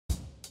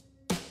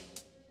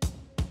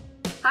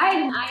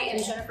Hi, I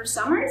am Jennifer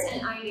Summers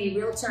and I'm a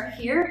realtor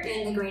here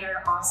in the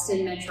greater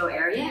Austin metro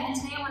area, and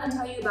today I want to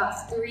tell you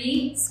about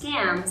 3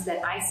 scams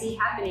that I see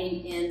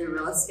happening in the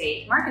real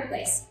estate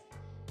marketplace.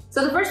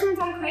 So the first one's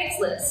on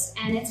Craigslist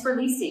and it's for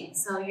leasing.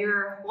 So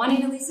you're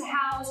wanting to lease a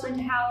house, rent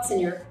a house,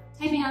 and you're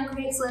typing on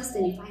Craigslist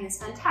and you find this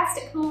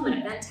fantastic home at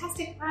a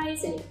fantastic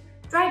price and you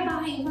drive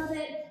by and love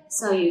it.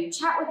 So you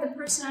chat with the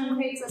person on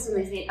Craigslist and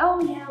they say,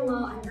 oh yeah,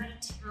 well, I'm out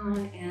of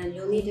town and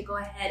you'll need to go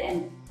ahead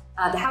and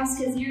the house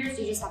is yours,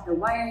 you just have to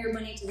wire your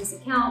money to this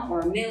account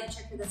or mail a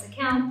check to this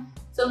account.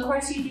 So of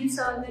course you do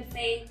so in good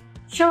faith,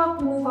 show up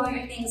and move all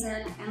your things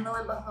in, and lo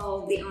and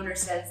behold, the owner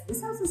says,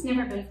 this house has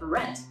never been for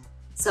rent.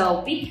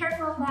 So be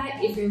careful of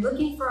that. If you're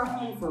looking for a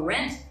home for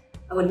rent,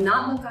 I would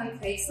not look on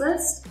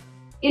Craigslist.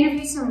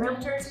 Interview some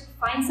realtors,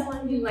 find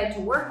someone who you like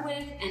to work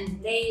with,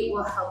 and they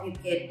will help you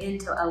get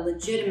into a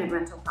legitimate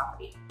rental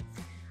property.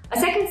 A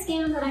second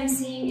scam that I'm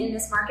seeing in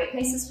this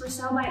marketplace is for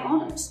sale by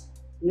owners.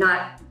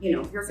 Not,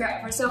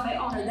 for sale by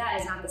owner,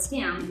 that is not the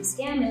scam. The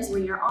scam is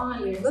when you're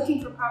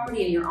looking for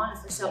property and you're on a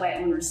for sale by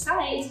owner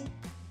site,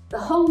 the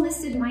home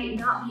listed might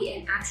not be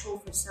an actual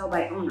for sale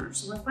by owner.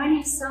 So we're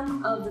finding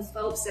some of the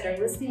folks that are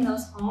listing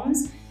those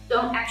homes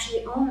don't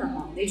actually own the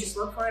home. They just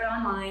look for it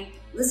online,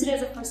 list it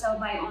as a for sale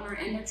by owner,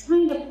 and they're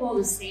trying to pull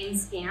the same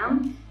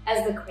scam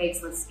as the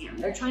Craigslist scam.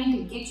 They're trying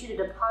to get you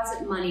to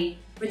deposit money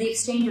for the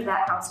exchange of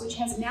that house, which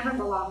has never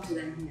belonged to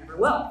them and never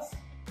will.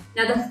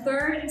 Now the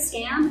third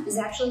scam is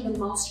actually the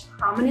most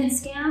prominent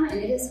scam,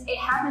 and it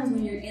happens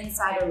when you're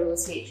inside a real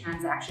estate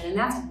transaction, and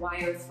that's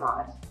wire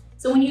fraud.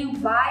 So when you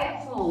buy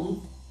a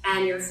home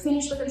and you're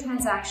finished with the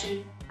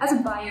transaction, as a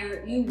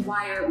buyer, you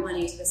wire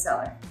money to the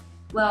seller.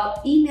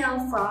 Well,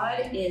 email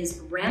fraud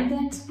is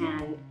rampant,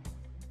 and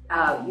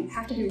you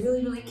have to be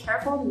really, really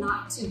careful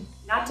not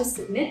to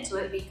submit to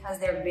it because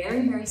they're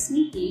very, very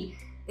sneaky.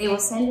 They will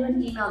send you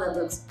an email that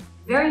looks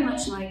very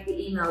much like the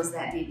emails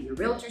that maybe your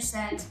realtor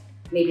sent,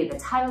 maybe the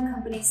title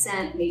company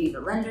sent, maybe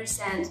the lender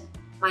sent.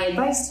 My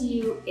advice to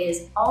you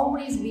is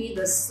always be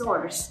the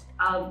source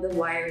of the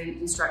wiring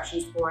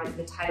instructions for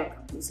the title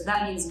company. So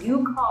that means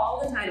you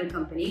call the title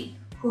company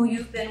who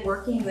you've been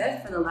working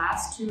with for the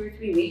last 2 or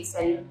 3 weeks,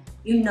 and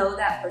you know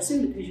that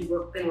person because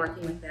you've been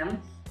working with them,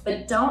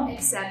 but don't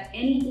accept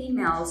any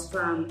emails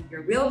from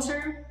your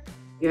realtor,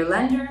 your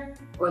lender,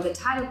 or the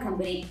title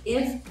company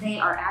if they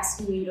are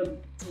asking you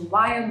to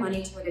wire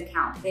money to an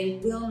account. They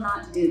will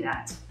not do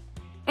that.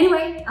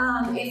 Anyway,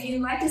 if you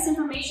like this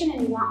information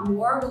and you want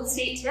more real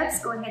estate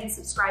tips, go ahead and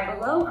subscribe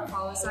below or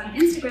follow us on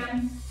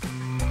Instagram.